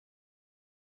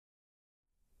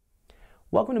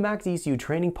Welcome to MaxxEcu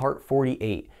Training Part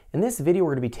 48. In this video,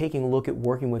 we're going to be taking a look at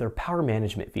working with our power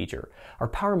management feature. Our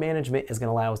power management is going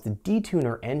to allow us to detune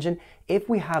our engine if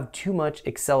we have too much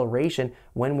acceleration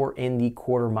when we're in the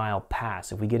quarter-mile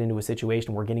pass. If we get into a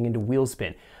situation where we're getting into wheel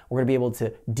spin, we're going to be able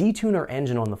to detune our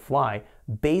engine on the fly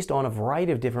based on a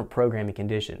variety of different programming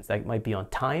conditions. That might be on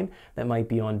time, that might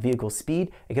be on vehicle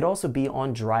speed, it could also be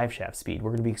on drive shaft speed.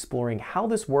 We're going to be exploring how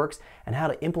this works and how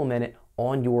to implement it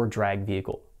on your drag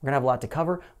vehicle. We're gonna have a lot to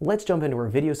cover. Let's jump into our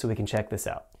video so we can check this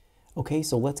out. Okay,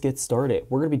 so let's get started.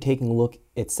 We're gonna be taking a look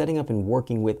at setting up and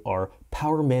working with our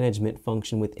power management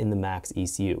function within the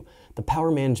MaxxEcu. The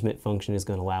power management function is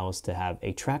gonna allow us to have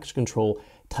a traction control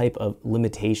type of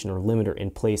limitation or limiter in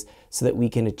place so that we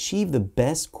can achieve the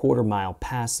best quarter-mile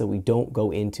pass so we don't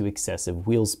go into excessive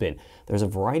wheel spin. There's a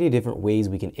variety of different ways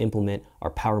we can implement our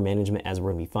power management as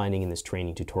we're gonna be finding in this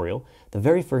training tutorial. The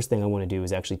very first thing I wanna do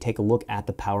is actually take a look at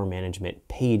the power management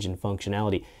page and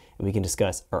functionality, and we can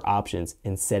discuss our options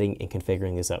in setting and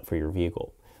configuring this up for your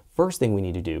vehicle. First thing we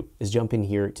need to do is jump in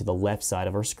here to the left side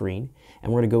of our screen,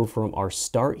 and we're gonna go from our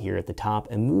start here at the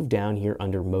top and move down here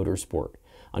under Motorsport.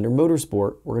 Under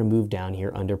Motorsport, we're gonna move down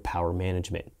here under Power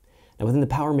Management. Now within the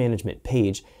Power Management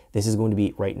page, this is going to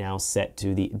be right now set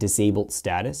to the disabled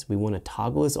status. We wanna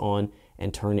toggle this on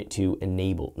and turn it to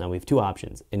enable. Now we have two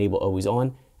options, enable always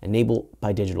on, enable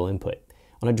by digital input.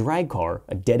 On a drag car,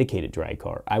 a dedicated drag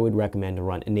car, I would recommend to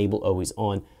run enable always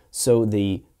on so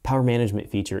the power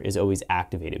management feature is always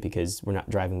activated because we're not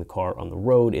driving the car on the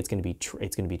road. It's going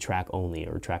to be track only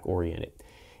or track oriented.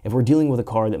 If we're dealing with a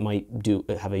car that might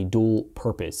have a dual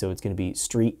purpose, so it's going to be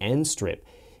street and strip,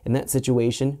 in that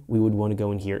situation, we would want to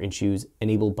go in here and choose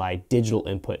enable by digital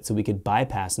input so we could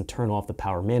bypass and turn off the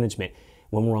power management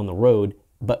when we're on the road,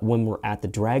 but when we're at the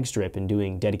drag strip and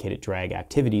doing dedicated drag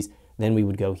activities, then we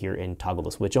would go here and toggle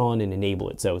the switch on and enable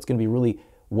it. So it's going to be really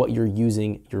what you're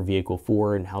using your vehicle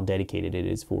for and how dedicated it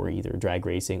is for either drag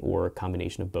racing or a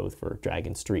combination of both for drag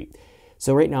and street.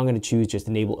 So right now I'm going to choose just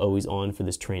enable always on for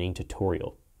this training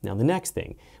tutorial. Now the next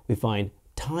thing, we find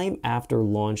time after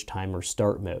launch timer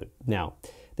start mode. Now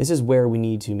this is where we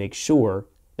need to make sure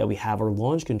that we have our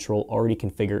launch control already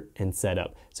configured and set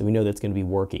up, so we know that's going to be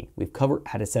working. We've covered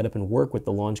how to set up and work with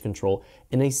the launch control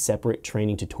in a separate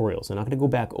training tutorial, so I'm not going to go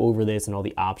back over this and all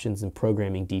the options and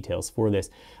programming details for this.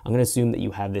 I'm going to assume that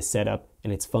you have this set up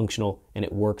and it's functional and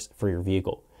it works for your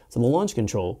vehicle. So the launch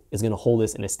control is going to hold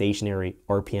us in a stationary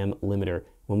RPM limiter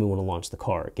when we want to launch the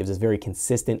car. It gives us very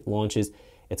consistent launches.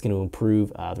 It's going to improve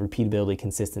the repeatability,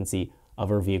 consistency of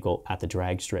our vehicle at the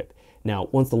drag strip. Now,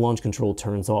 once the launch control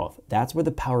turns off, that's where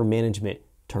the power management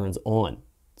turns on.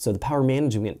 So the power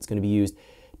management is going to be used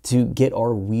to get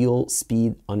our wheel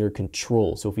speed under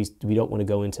control. So if we don't want to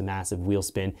go into massive wheel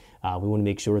spin, we want to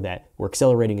make sure that we're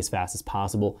accelerating as fast as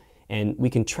possible. And we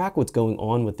can track what's going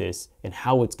on with this and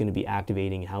how it's going to be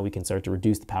activating and how we can start to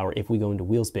reduce the power if we go into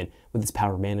wheel spin with this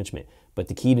power management. But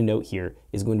the key to note here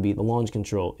is going to be the launch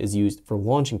control is used for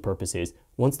launching purposes.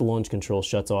 Once the launch control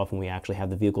shuts off and we actually have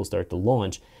the vehicle start to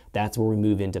launch, that's where we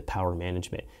move into power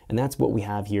management. And that's what we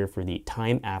have here for the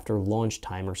time after launch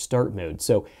timer start mode.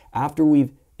 So after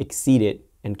we've exceeded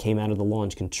and came out of the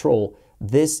launch control,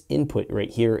 this input right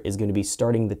here is going to be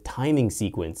starting the timing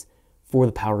sequence for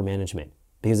the power management,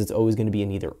 because it's always going to be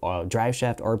in either drive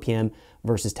shaft RPM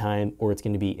versus time, or it's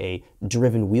going to be a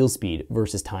driven wheel speed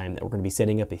versus time that we're going to be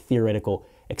setting up a theoretical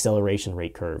acceleration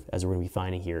rate curve, as we're going to be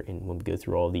finding here when we go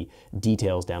through all the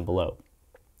details down below.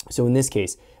 So in this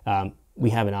case, we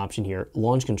have an option here,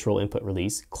 launch control input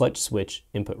release, clutch switch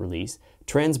input release,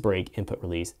 trans brake input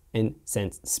release, and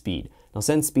sense speed. Now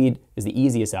sense speed is the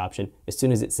easiest option. As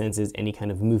soon as it senses any kind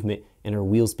of movement in our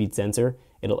wheel speed sensor,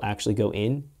 it'll actually go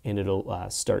in and it'll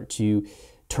start to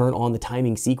turn on the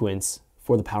timing sequence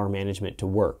for the power management to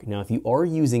work. Now, if you are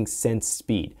using sense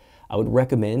speed, I would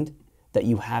recommend that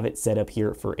you have it set up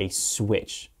here for a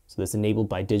switch. So that's enabled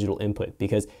by digital input,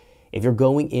 because if you're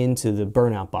going into the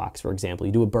burnout box, for example,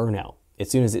 you do a burnout,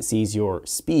 as soon as it sees your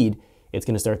speed, it's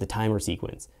going to start the timer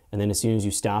sequence. And then as soon as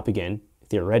you stop again,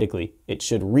 theoretically, it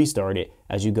should restart it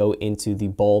as you go into the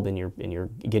bulb and you're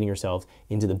getting yourself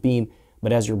into the beam.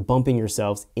 But as you're bumping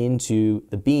yourselves into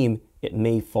the beam, it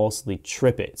may falsely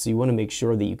trip it. So you want to make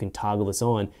sure that you can toggle this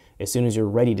on as soon as you're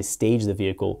ready to stage the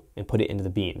vehicle and put it into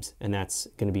the beams. And that's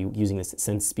going to be using this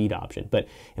sense speed option. But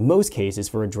in most cases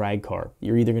for a drag car,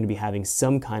 you're either going to be having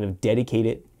some kind of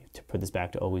dedicated, to put this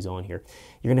back to always on here,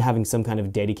 you're going to having some kind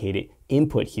of dedicated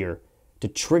input here to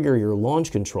trigger your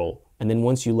launch control. And then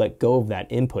once you let go of that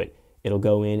input, it'll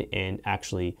go in and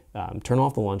actually turn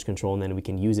off the launch control, and then we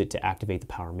can use it to activate the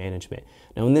power management.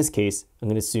 Now in this case, I'm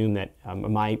going to assume that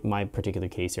my particular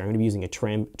case here, I'm going to be using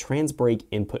a trans brake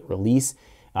input release.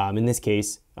 In this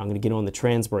case, I'm going to get on the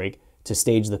trans brake to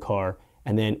stage the car,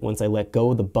 and then once I let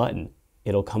go of the button,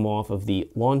 it'll come off of the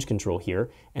launch control here,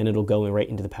 and it'll go right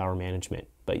into the power management.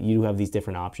 But you do have these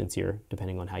different options here,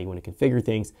 depending on how you want to configure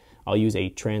things. I'll use a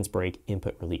trans brake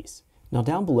input release. Now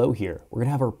down below here, we're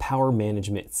gonna have our power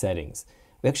management settings.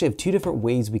 We actually have two different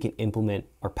ways we can implement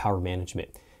our power management.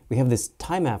 We have this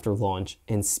time after launch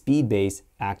and speed-based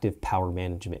active power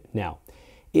management. Now,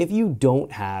 if you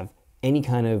don't have any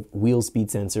kind of wheel speed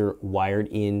sensor wired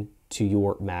in to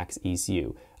your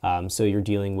MaxxEcu, so you're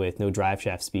dealing with no drive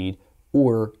shaft speed,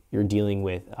 or you're dealing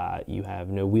with, you have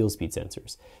no wheel speed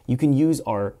sensors, you can use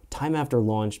our time after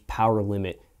launch power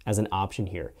limit as an option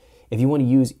here. If you want to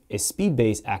use a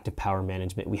speed-based active power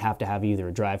management, we have to have either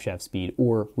a drive shaft speed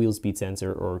or wheel speed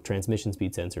sensor or transmission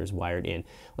speed sensors wired in.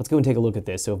 Let's go and take a look at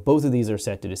this. So if both of these are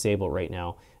set to disable right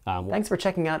now. Thanks for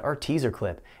checking out our teaser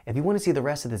clip. If you want to see the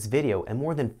rest of this video and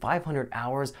more than 500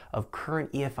 hours of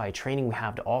current EFI training we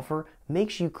have to offer, make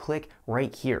sure you click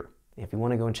right here. If you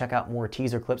want to go and check out more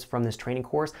teaser clips from this training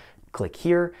course, click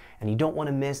here, and you don't want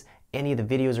to miss any of the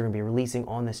videos we're going to be releasing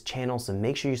on this channel, so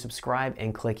make sure you subscribe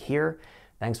and click here.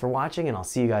 Thanks for watching, and I'll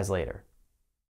see you guys later.